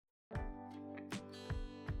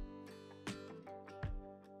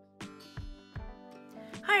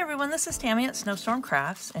Hi everyone, this is Tammy at Snowstorm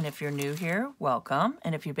Crafts, and if you're new here, welcome,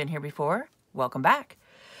 and if you've been here before, welcome back.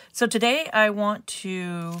 So today I want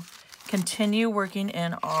to continue working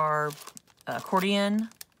in our accordion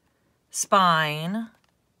spine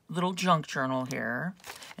little junk journal here,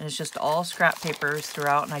 and it's just all scrap papers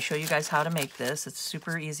throughout, and I show you guys how to make this. It's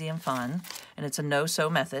super easy and fun, and it's a no-sew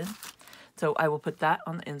method. So I will put that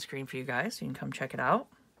on the end screen for you guys, so you can come check it out.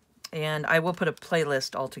 And I will put a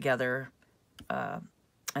playlist all together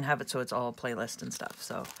and have it so it's all playlist and stuff.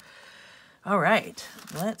 So, all right,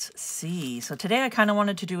 let's see. So today I kind of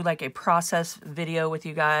wanted to do like a process video with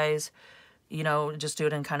you guys, you know, just do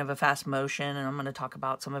it in kind of a fast motion, and I'm going to talk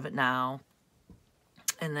about some of it now.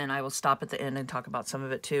 And then I will stop at the end and talk about some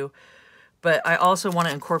of it too. But I also want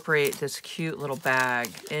to incorporate this cute little bag,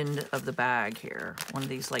 end of the bag here. One of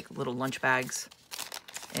these like little lunch bags.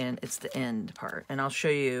 And it's the end part. And I'll show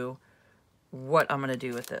you what I'm going to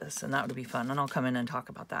do with this. And that would be fun. And I'll come in and talk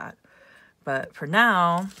about that. But for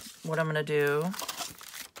now, what I'm going to do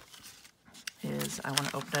is I want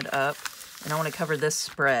to open it up. And I want to cover this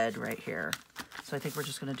spread right here. So I think we're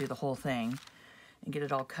just going to do the whole thing and get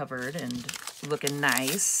it all covered and looking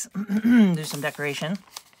nice. Do some decoration.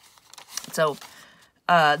 So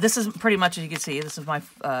this is pretty much, as you can see, this is my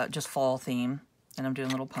just fall theme. And I'm doing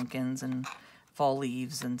little pumpkins and fall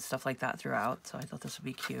leaves and stuff like that throughout. So I thought this would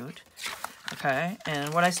be cute. Okay,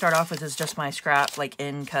 and what I start off with is just my scrap, like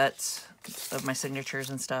end cuts of my signatures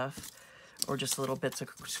and stuff. Or just little bits of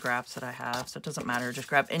scraps that I have. So it doesn't matter. Just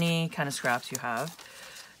grab any kind of scraps you have.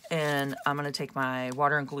 And I'm going to take my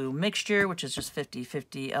water and glue mixture, which is just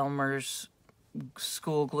 50-50 Elmer's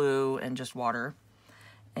school glue and just water.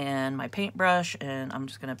 And my paintbrush, and I'm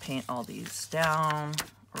just going to paint all these down,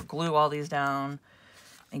 or glue all these down,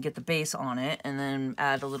 and get the base on it, and then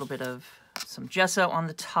add a little bit of some gesso on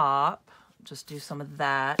the top. Just do some of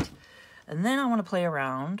that. And then I want to play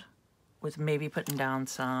around with maybe putting down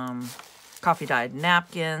some coffee dyed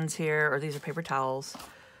napkins here, or these are paper towels.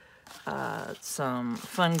 Some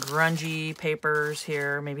fun grungy papers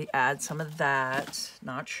here, maybe add some of that,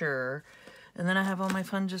 not sure. And then I have all my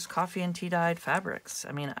fun just coffee and tea dyed fabrics.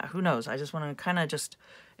 I mean, who knows? I just want to kind of just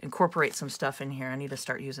incorporate some stuff in here. I need to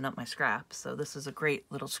start using up my scraps. So this is a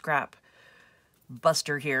great little scrap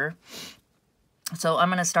buster here. So I'm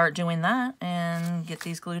going to start doing that and get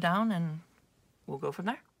these glued down, and we'll go from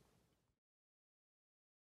there.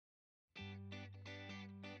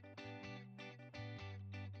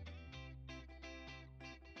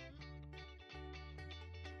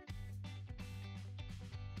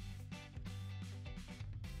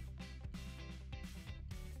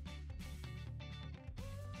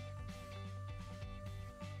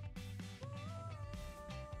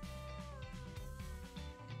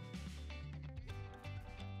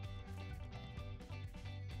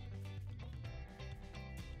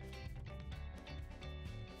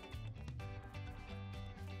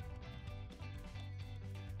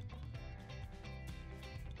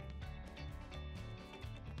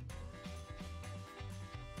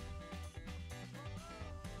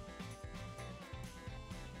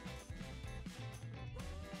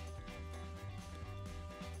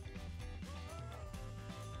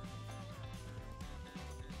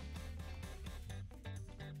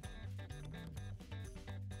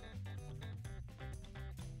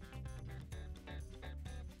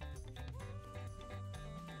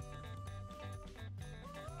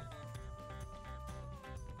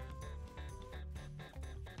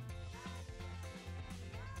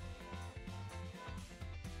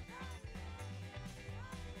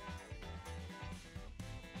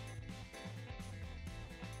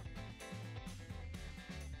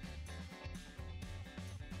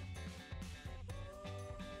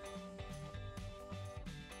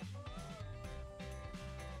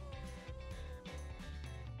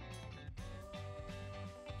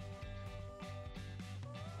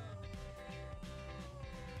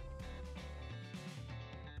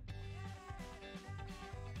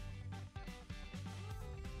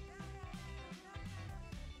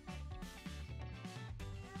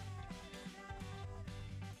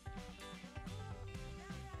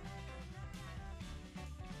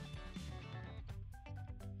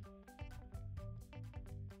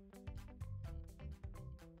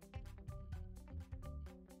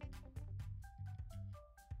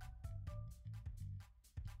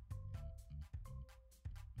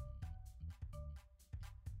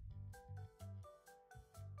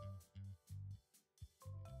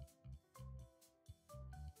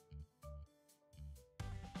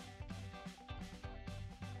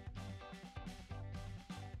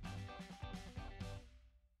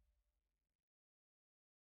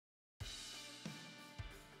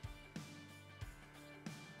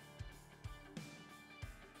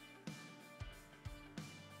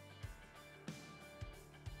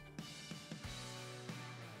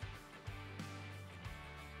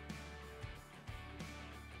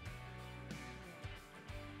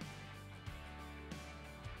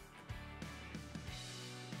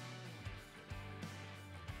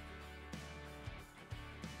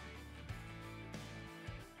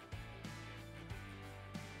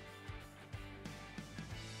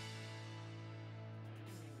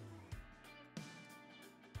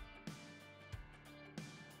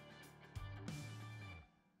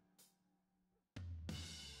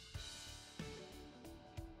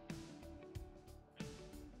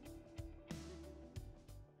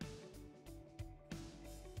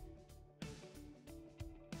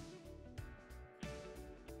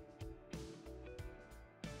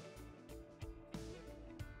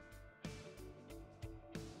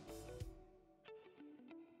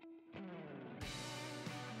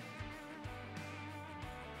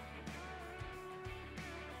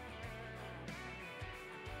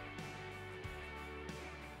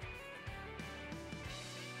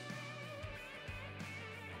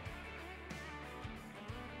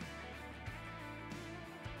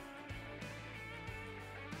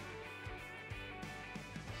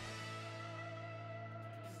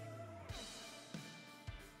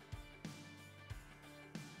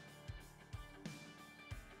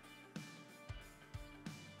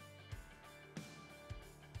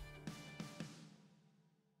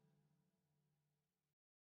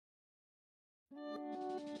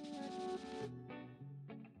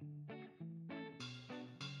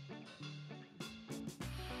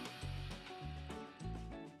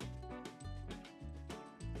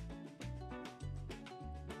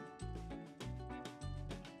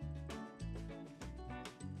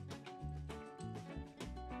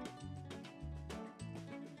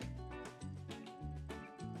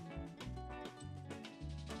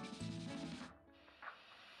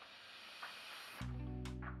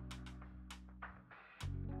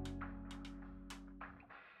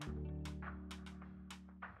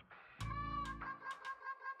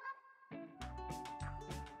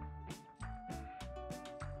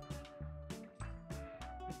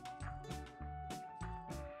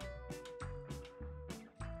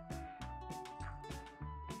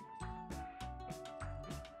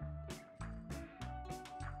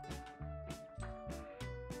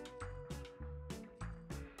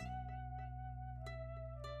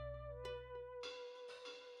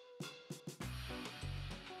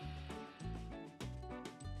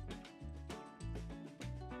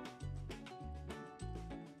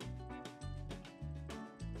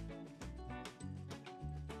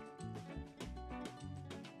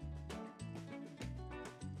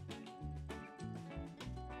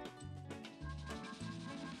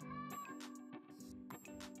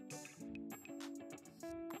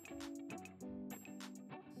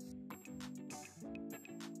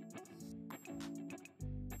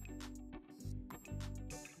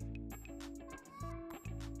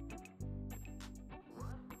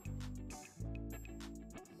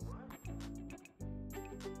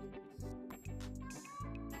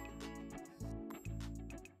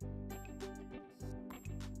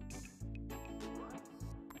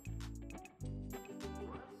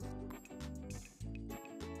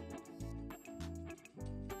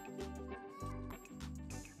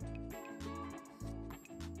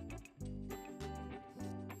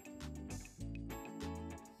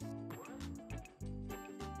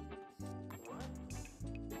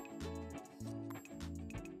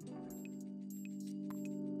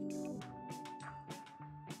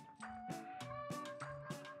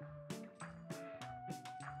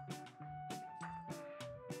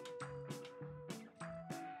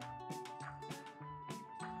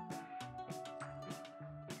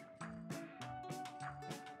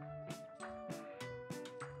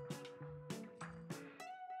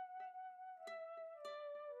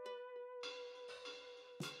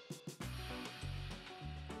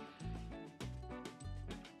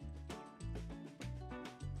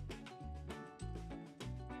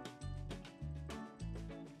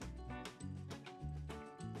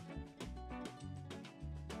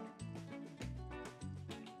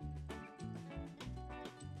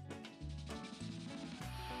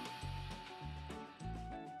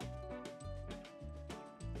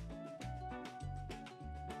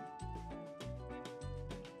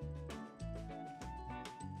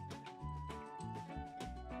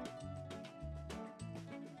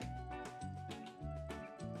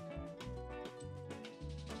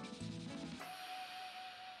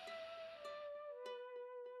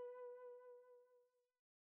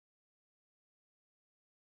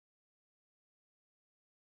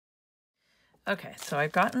 Okay, so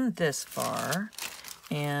I've gotten this far,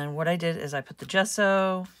 and what I did is I put the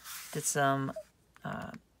gesso, did some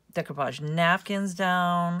decoupage napkins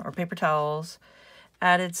down, or paper towels,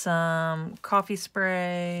 added some coffee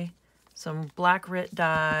spray, some black Rit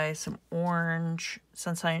dye, some orange,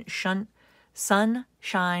 sunshine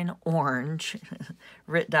orange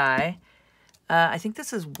Rit dye. I think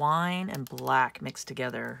this is wine and black mixed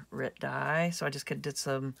together Rit dye. So I just did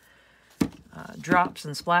some drops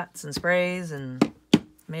and splats and sprays and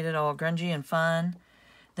made it all grungy and fun.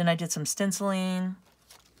 Then I did some stenciling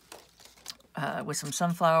with some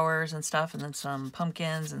sunflowers and stuff, and then some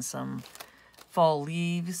pumpkins and some fall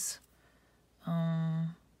leaves.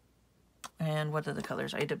 And what are the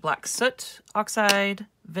colors? I did black soot, oxide,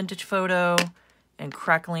 vintage photo, and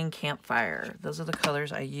crackling campfire. Those are the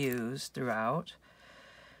colors I used throughout.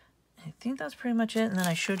 I think that's pretty much it. And then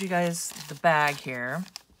I showed you guys the bag here.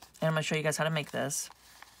 And I'm going to show you guys how to make this.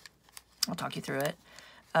 I'll talk you through it.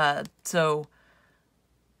 So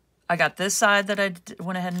I got this side that I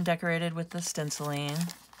went ahead and decorated with the stenciling.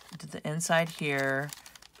 Did the inside here.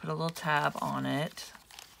 Put a little tab on it.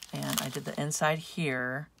 And I did the inside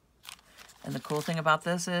here. And the cool thing about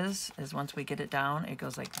this is once we get it down, it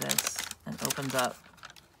goes like this and opens up.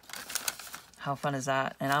 How fun is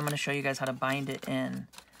that? And I'm going to show you guys how to bind it in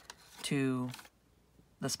to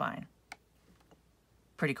the spine.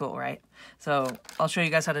 Pretty cool, right? So I'll show you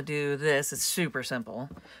guys how to do this. It's super simple,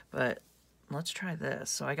 but let's try this.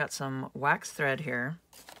 So I got some wax thread here.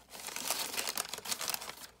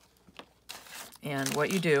 And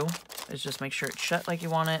what you do is just make sure it's shut like you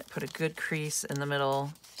want it. Put a good crease in the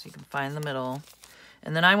middle so you can find the middle.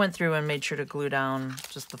 And then I went through and made sure to glue down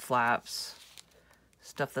just the flaps,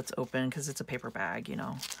 stuff that's open, because it's a paper bag, you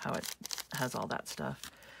know, how it has all that stuff.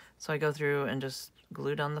 So I go through and just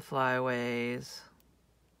glue down the flyaways.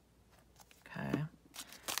 Okay.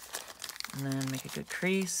 And then make a good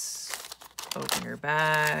crease. Open your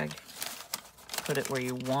bag. Put it where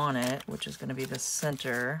you want it, which is going to be the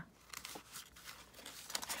center.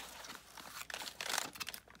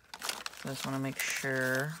 So I just want to make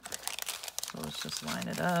sure. So let's just line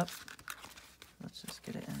it up. Let's just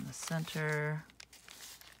get it in the center,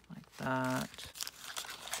 like that.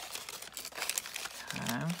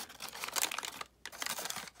 Okay.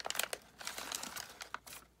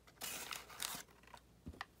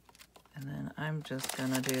 And then I'm just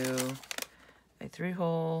going to do a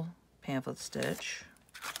 3-hole pamphlet stitch.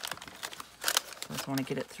 I just want to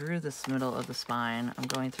get it through this middle of the spine. I'm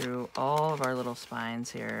going through all of our little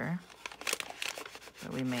spines here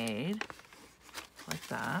that we made, like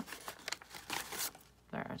that.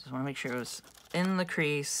 There, I just want to make sure it was in the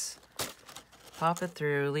crease. Pop it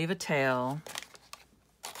through, leave a tail.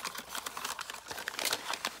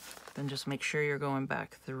 Then just make sure you're going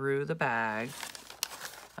back through the bag,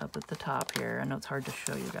 up at the top here. I know it's hard to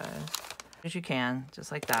show you guys. As you can,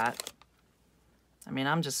 just like that. I mean,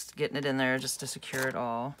 I'm just getting it in there just to secure it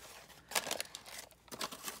all. It's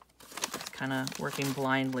kind of working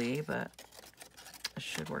blindly, but it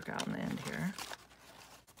should work out in the end here.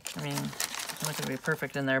 I mean, it's not going to be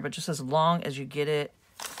perfect in there, but just as long as you get it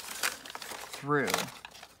through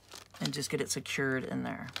and just get it secured in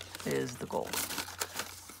there is the goal.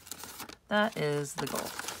 That is the goal.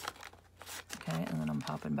 Okay, and then I'm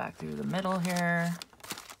popping back through the middle here.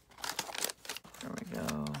 There we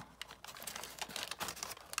go.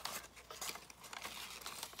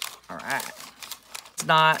 All right. It's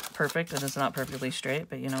not perfect and it's not perfectly straight,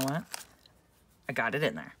 but you know what? I got it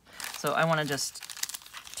in there. So I want to just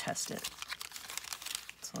test it.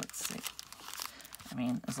 So let's see. I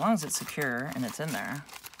mean, as long as it's secure and it's in there,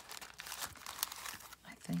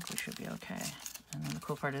 I think we should be okay. And then the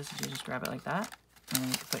cool part is you just grab it like that, and then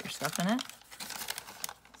you can put your stuff in it.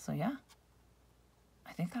 So yeah,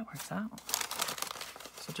 I think that works out.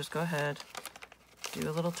 So just go ahead, do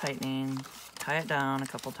a little tightening, tie it down a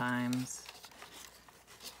couple times.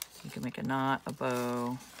 You can make a knot, a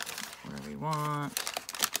bow, wherever you want.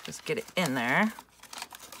 Just get it in there.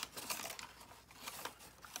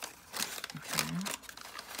 Okay,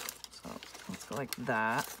 so let's go like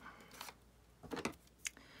that.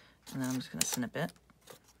 And then I'm just going to snip it.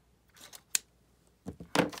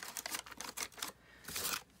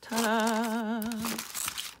 Ta-da!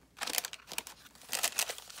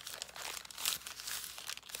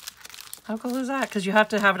 How cool is that? Because you have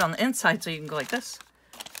to have it on the inside so you can go like this.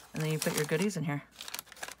 And then you put your goodies in here.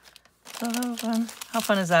 So fun. How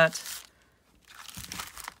fun is that?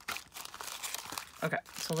 Okay,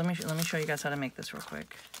 so let me show you guys how to make this real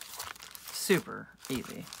quick. Super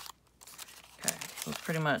easy. Okay, so it's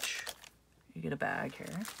pretty much, you get a bag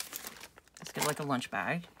here. Let's get like a lunch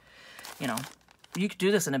bag, you know, You could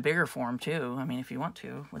do this in a bigger form too. I mean, if you want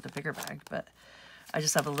to, with a bigger bag. But I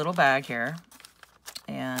just have a little bag here.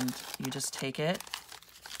 And you just take it.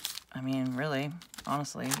 I mean, really,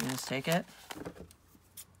 honestly, you just take it.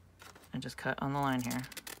 And just cut on the line here.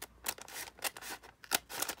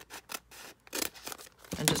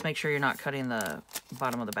 And just make sure you're not cutting the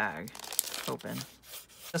bottom of the bag open.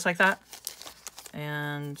 Just like that.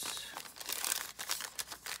 And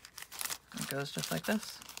it goes just like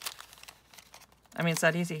this. I mean, it's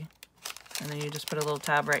that easy. And then you just put a little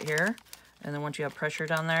tab right here. And then once you have pressure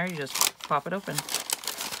down there, you just pop it open.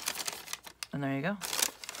 And there you go.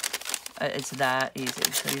 It's that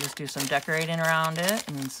easy. So you just do some decorating around it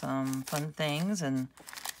and some fun things. And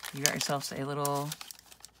you got yourself a little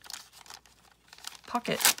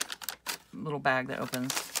pocket, little bag that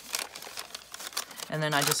opens. And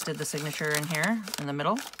then I just did the signature in here in the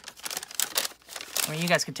middle. I mean, you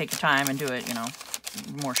guys could take your time and do it, you know,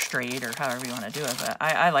 more straight or however you want to do it. But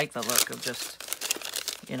I like the look of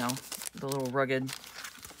just, you know, the little rugged,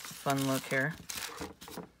 fun look here.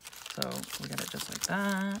 So we got it just like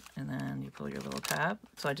that. And then you pull your little tab.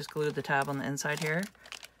 So I just glued the tab on the inside here.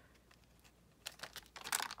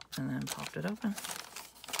 And then popped it open.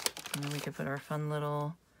 And then we could put our fun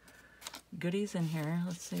little goodies in here.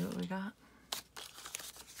 Let's see what we got.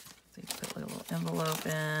 So you put a little envelope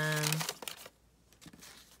in.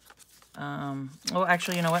 Oh,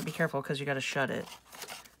 actually, you know what? Be careful because you got to shut it.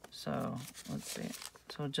 So let's see.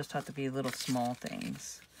 So it'll just have to be little small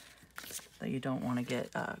things that you don't want to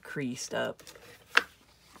get creased up.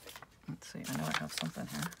 Let's see. I know I have something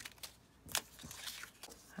here.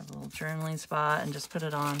 Have a little journaling spot and just put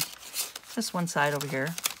it on this one side over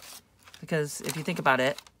here. Because if you think about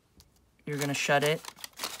it, you're going to shut it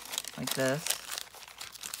like this.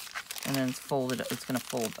 And then it's folded. It's going to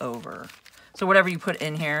fold over. So whatever you put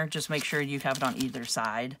in here, just make sure you have it on either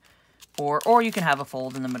side. Or you can have a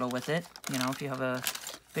fold in the middle with it. You know, if you have a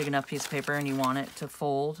big enough piece of paper and you want it to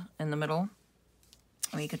fold in the middle,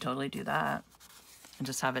 I mean, you could totally do that. And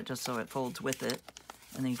just have it just so it folds with it.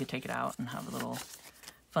 And then you could take it out and have a little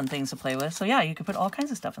fun things to play with. So yeah, you could put all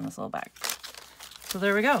kinds of stuff in this little bag. So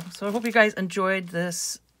there we go. So I hope you guys enjoyed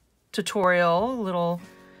this tutorial, little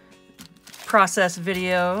process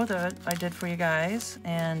video that I did for you guys.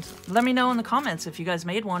 And let me know in the comments if you guys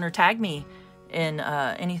made one, or tag me in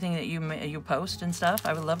anything that you post and stuff.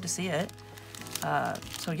 I would love to see it.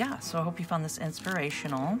 So yeah, so I hope you found this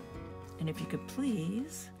inspirational. And if you could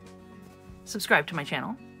please subscribe to my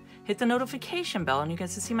channel, hit the notification bell, and you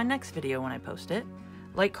guys will see my next video when I post it.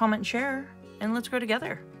 Like, comment, and share, and let's grow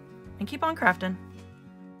together. And keep on crafting.